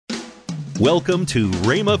Welcome to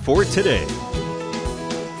Rhema for Today.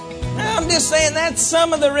 I'm just saying that's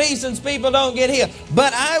some of the reasons people don't get healed.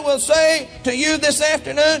 But I will say to you this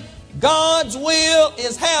afternoon, God's will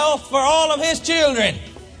is health for all of His children.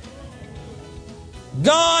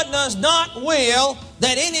 God does not will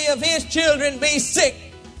that any of His children be sick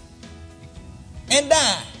and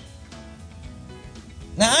die.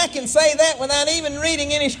 Now I can say that without even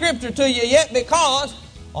reading any scripture to you yet, because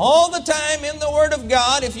all the time in the Word of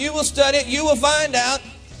God, if you will study it, you will find out,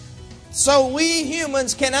 so we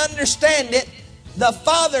humans can understand it, the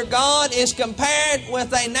Father God is compared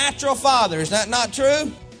with a natural father. Is that not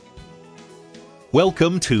true?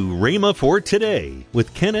 Welcome to Rhema for Today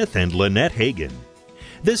with Kenneth and Lynette Hagin.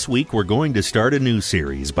 This week we're going to start a new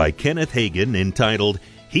series by Kenneth Hagin entitled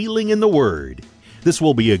Healing in the Word. This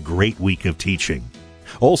will be a great week of teaching.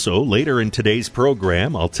 Also, later in today's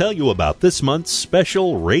program, I'll tell you about this month's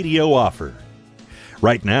special radio offer.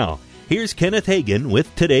 Right now, here's Kenneth Hagin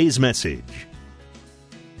with today's message.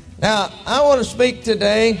 Now, I want to speak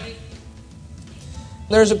today.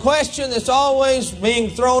 There's a question that's always being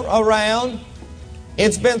thrown around.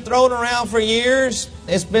 It's been thrown around for years.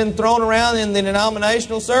 It's been thrown around in the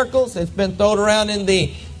denominational circles. It's been thrown around in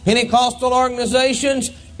the Pentecostal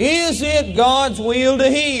organizations. Is it God's will to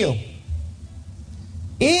heal?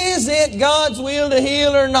 Is it God's will to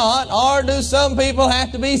heal or not? Or do some people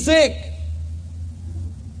have to be sick?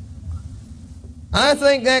 I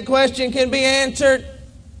think that question can be answered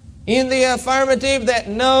in the affirmative that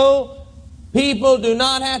no, people do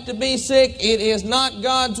not have to be sick. It is not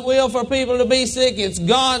God's will for people to be sick. It's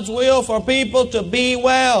God's will for people to be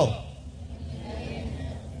well.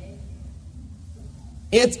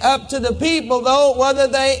 It's up to the people, though, whether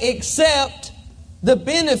they accept the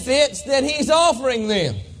benefits that He's offering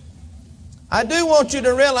them. I do want you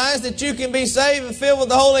to realize that you can be saved and filled with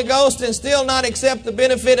the Holy Ghost and still not accept the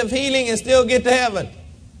benefit of healing and still get to heaven,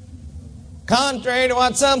 contrary to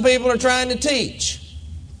what some people are trying to teach.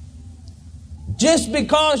 Just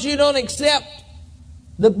because you don't accept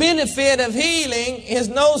the benefit of healing is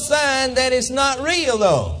no sign that it's not real,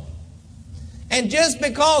 though. And just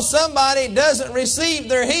because somebody doesn't receive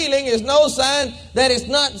their healing is no sign that it's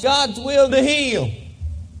not God's will to heal.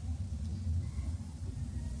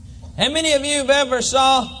 How many of you have ever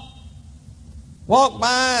walked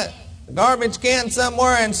by a garbage can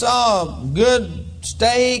somewhere and saw a good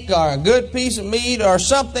steak or a good piece of meat or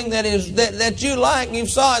something that you like and you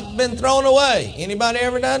saw it's been thrown away? Anybody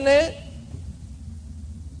ever done that?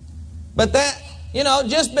 But that,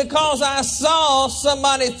 just because I saw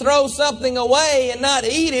somebody throw something away and not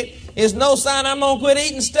eat it is no sign I'm going to quit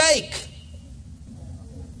eating steak.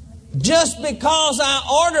 Just because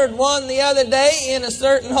I ordered one the other day in a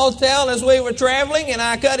certain hotel as we were traveling and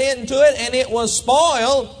I cut into it and it was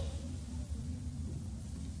spoiled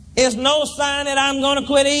is no sign that I'm going to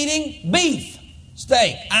quit eating beef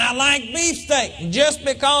steak. I like beef steak. Just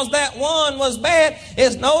because that one was bad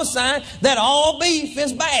is no sign that all beef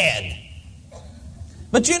is bad.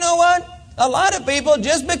 But you know what? A lot of people,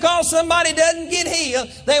 just because somebody doesn't get healed,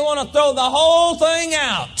 they want to throw the whole thing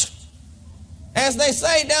out. As they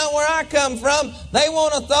say down where I come from, they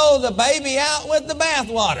want to throw the baby out with the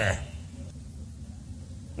bathwater.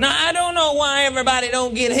 Now, I don't know why everybody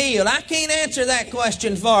don't get healed. I can't answer that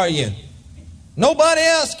question for you. Nobody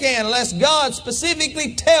else can unless God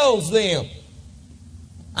specifically tells them.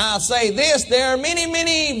 I'll say this, there are many,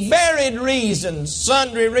 many varied reasons,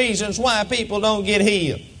 sundry reasons why people don't get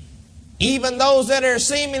healed. Even those that are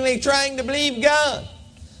seemingly trying to believe God.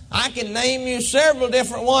 I can name you several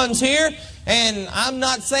different ones here, and I'm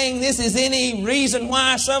not saying this is any reason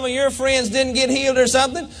why some of your friends didn't get healed or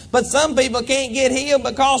something, but some people can't get healed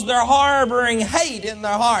because they're harboring hate in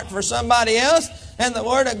their heart for somebody else. And the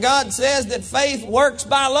Word of God says that faith works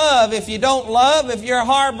by love. If you don't love, if you're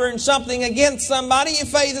harboring something against somebody, your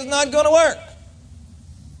faith is not going to work.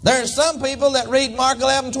 There are some people that read Mark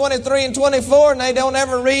 11:23 and 24, and they don't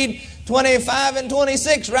ever read 25 and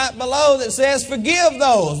 26 right below that says, forgive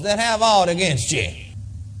those that have aught against you.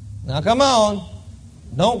 Now come on.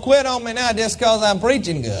 Don't quit on me now just because I'm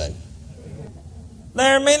preaching good.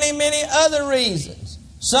 There are many, many other reasons.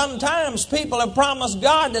 Sometimes people have promised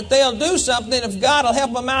God that they'll do something if God will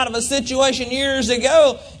help them out of a situation years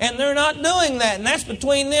ago, and they're not doing that, and that's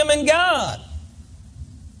between them and God.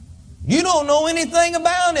 You don't know anything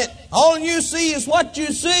about it. All you see is what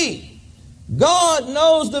you see. God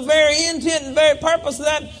knows the very intent and very purpose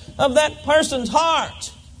of that person's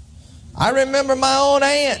heart. I remember my own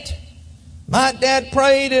aunt. My dad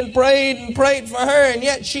prayed and prayed and prayed for her, and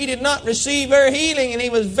yet she did not receive her healing, and he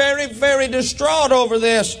was very, very distraught over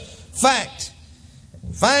this fact.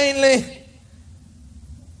 Finally,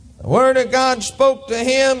 The Word of God spoke to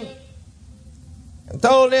him and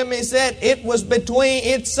told him, he said,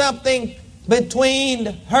 it's something between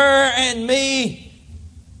her and me.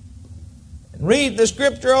 And read the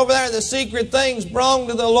scripture over there, the secret things belong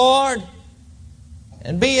to the Lord.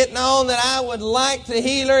 And be it known that I would like to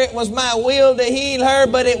heal her. It was my will to heal her,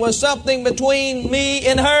 but it was something between me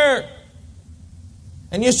and her.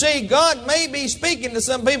 And you see, God may be speaking to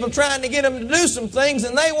some people, trying to get them to do some things,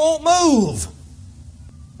 and they won't move.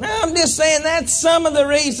 Now, I'm just saying that's some of the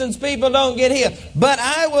reasons people don't get healed. But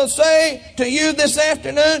I will say to you this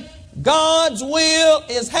afternoon, God's will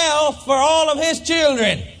is health for all of His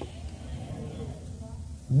children.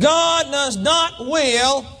 God does not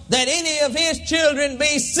will that any of His children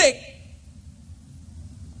be sick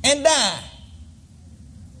and die.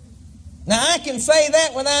 Now, I can say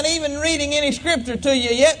that without even reading any scripture to you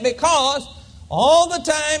yet, because all the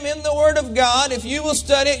time in the Word of God, if you will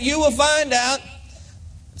study it, you will find out,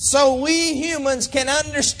 so we humans can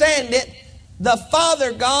understand it, the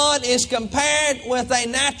Father God is compared with a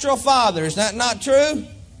natural father. Is that not true?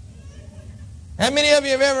 How many of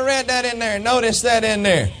you have ever read that in there? Notice that in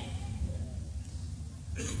there.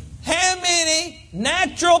 How many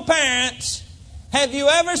natural parents have you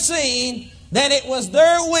ever seen that it was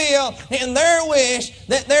their will and their wish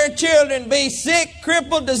that their children be sick,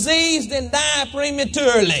 crippled, diseased, and die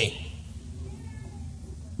prematurely?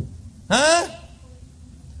 Huh?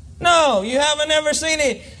 No, you haven't ever seen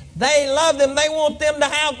it. They love them. They want them to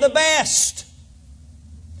have the best.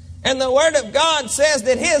 And the Word of God says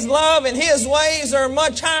that His love and His ways are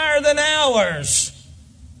much higher than ours.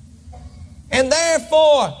 And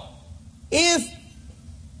therefore, if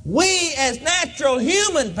we as natural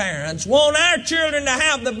human parents want our children to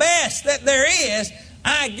have the best that there is,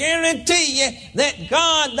 I guarantee you that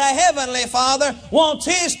God, the Heavenly Father, wants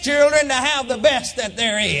His children to have the best that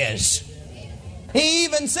there is. He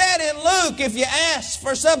even said in Luke, if you asked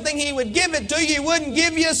for something, He would give it to you. He wouldn't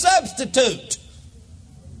give you a substitute.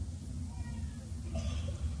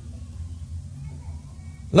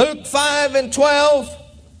 Luke 5:12.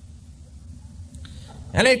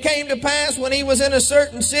 And it came to pass, when he was in a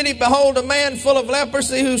certain city, behold, a man full of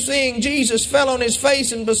leprosy, who seeing Jesus fell on his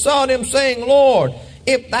face and besought him, saying, Lord,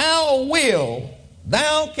 if thou wilt,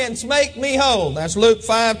 thou canst make me whole. That's Luke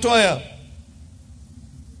 5:12.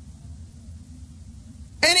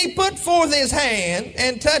 And he put forth his hand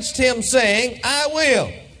and touched him, saying, I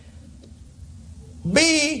will.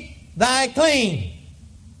 Be thy clean.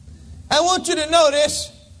 I want you to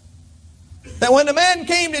notice that when the man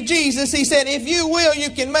came to Jesus, he said, if you will,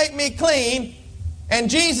 you can make me clean. And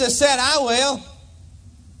Jesus said, I will.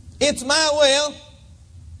 It's my will.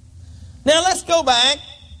 Now let's go back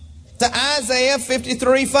to Isaiah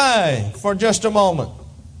 53:5 for just a moment.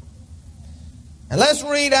 And let's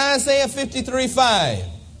read Isaiah 53:5.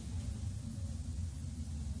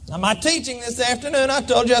 Now my teaching this afternoon, I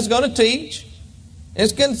told you I was going to teach,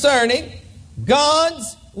 is concerning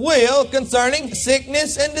God's will concerning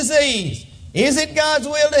sickness and disease. Is it God's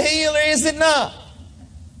will to heal, or is it not?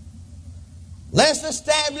 Let's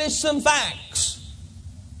establish some facts.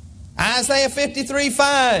 Isaiah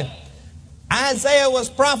 53:5. Isaiah was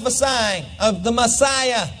prophesying of the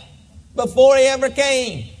Messiah before he ever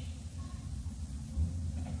came.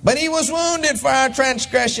 But he was wounded for our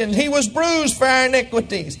transgressions. He was bruised for our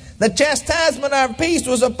iniquities. The chastisement of our peace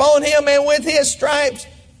was upon him, and with his stripes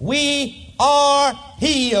we are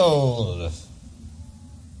healed.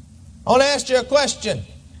 I want to ask you a question.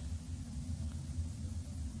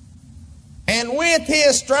 And with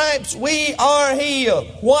his stripes we are healed.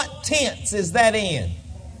 What tense is that in?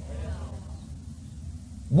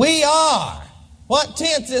 We are. What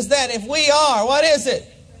tense is that? If we are, what is it?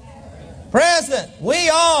 Present. We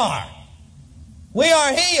are. We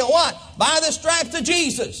are healed. What? By the stripes of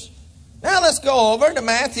Jesus. Now let's go over to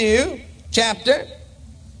Matthew chapter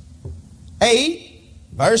 8,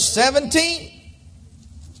 verse 17.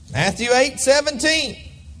 Matthew 8:17.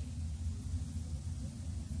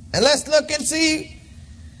 And let's look and see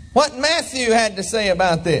what Matthew had to say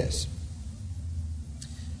about this.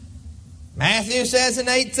 Matthew says in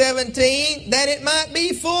 8:17, that it might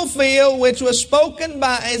be fulfilled which was spoken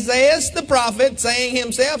by Isaiah the prophet, saying,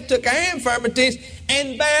 himself took our infirmities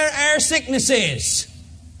and bare our sicknesses.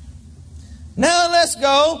 Now let's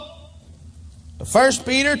go to 1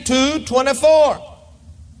 Peter 2:24.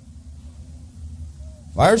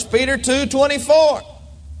 1 Peter 2:24.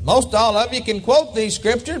 Most all of you can quote these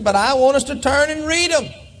scriptures, but I want us to turn and read them.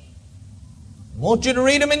 I want you to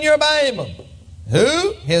read them in your Bible.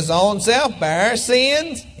 Who? His own self bare our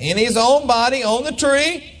sins in his own body on the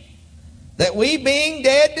tree, that we being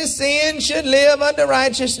dead to sin should live unto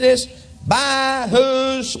righteousness, by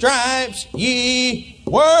whose stripes ye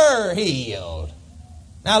were healed.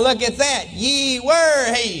 Now look at that. Ye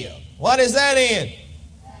were healed. What is that in?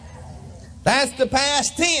 That's the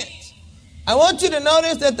past tense. I want you to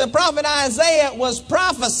notice that the prophet Isaiah was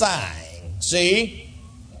prophesying. See?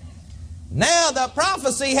 Now the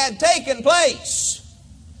prophecy had taken place.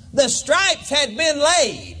 The stripes had been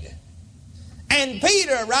laid. And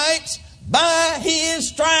Peter writes, by his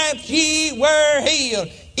stripes ye were healed.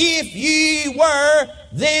 If ye were,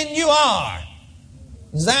 then you are.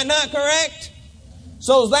 Is that not correct?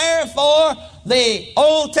 So therefore, the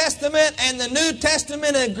Old Testament and the New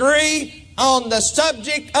Testament agree on the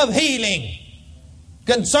subject of healing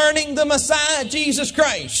concerning the Messiah, Jesus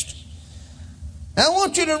Christ. I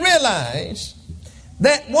want you to realize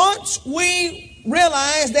that once we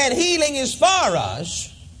realize that healing is for us,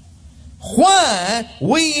 why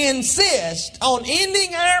we insist on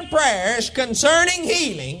ending our prayers concerning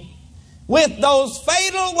healing with those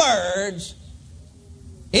fatal words,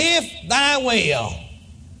 if thy will.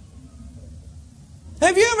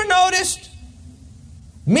 Have you ever noticed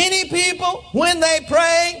many people, when they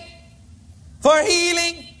pray for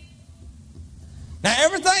healing, now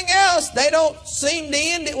everything else, they don't seem to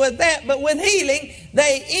end it with that, but with healing,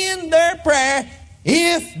 they end their prayer,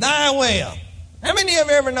 if thy will. How many of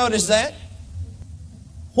you ever noticed that?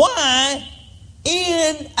 Why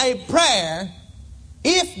end a prayer,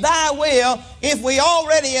 if thy will, if we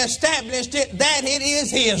already established it that it is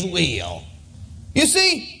His will? You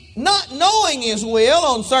see, not knowing His will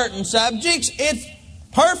on certain subjects, it's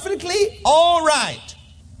perfectly all right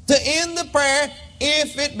to end the prayer,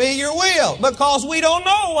 if it be your will, because we don't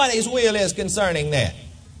know what His will is concerning that.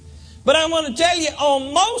 But I want to tell you,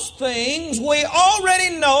 on most things, we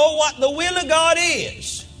already know what the will of God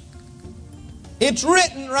is. It's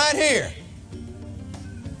written right here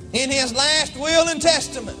in His last will and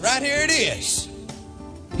testament. Right here it is.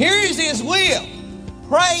 Here is His will.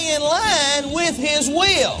 Pray in line with His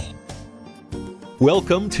will.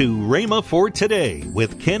 Welcome to Rhema for Today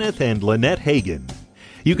with Kenneth and Lynette Hagin.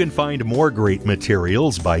 You can find more great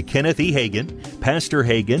materials by Kenneth E. Hagin, Pastor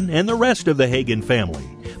Hagin, and the rest of the Hagin family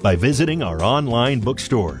by visiting our online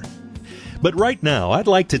bookstore. But right now, I'd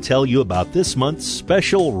like to tell you about this month's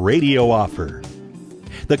special radio offer.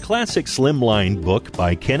 The classic slimline book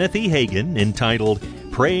by Kenneth E. Hagin entitled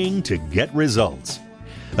Praying to Get Results.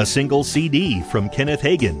 A single CD from Kenneth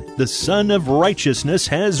Hagin, The Son of Righteousness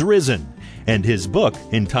Has Risen, and his book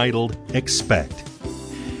entitled Expect.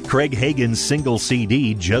 Craig Hagin's single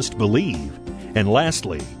CD, Just Believe. And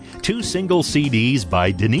lastly, 2 single CDs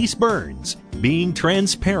by Denise Burns, Being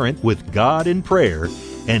Transparent with God in Prayer,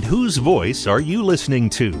 and Whose Voice Are You Listening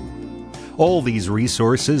To? All these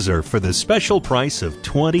resources are for the special price of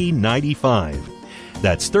 $20.95.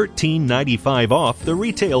 That's $13.95 off the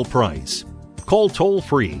retail price. Call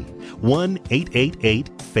toll-free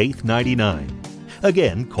 1-888-FAITH-99.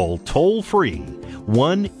 Again, call toll-free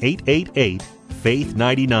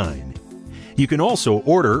 1-888-FAITH-99. You can also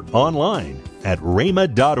order online at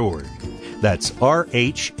rhema.org. That's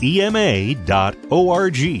RHEMA.org.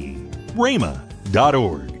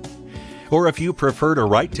 rhema.org. Or if you prefer to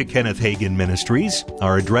write to Kenneth Hagin Ministries,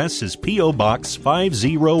 our address is P.O. Box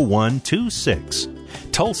 50126,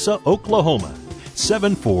 Tulsa, Oklahoma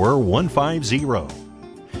 74150.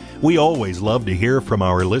 We always love to hear from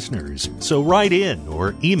our listeners, so write in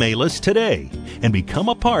or email us today and become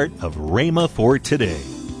a part of Rhema for Today.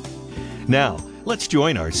 Now, let's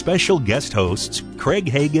join our special guest hosts, Craig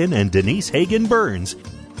Hagin and Denise Hagin Burns.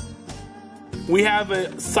 We have a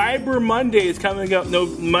Cyber Monday. It's coming up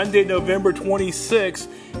Monday, November 26th.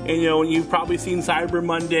 And, you've probably seen Cyber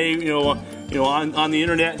Monday, on the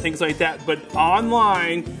internet and things like that. But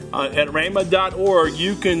online at rhema.org,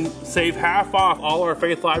 you can save half off all our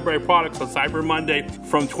Faith Library products on Cyber Monday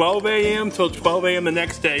from 12 a.m. till 12 a.m. the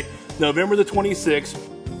next day, November the 26th.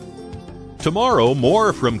 Tomorrow,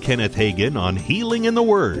 more from Kenneth Hagin on Healing in the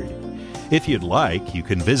Word. If you'd like, you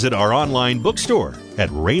can visit our online bookstore at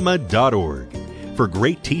rhema.org for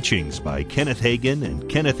great teachings by Kenneth Hagin and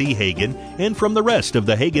Kenneth E. Hagin and from the rest of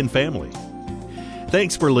the Hagin family.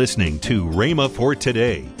 Thanks for listening to Rhema for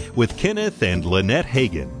Today with Kenneth and Lynette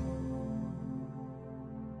Hagin.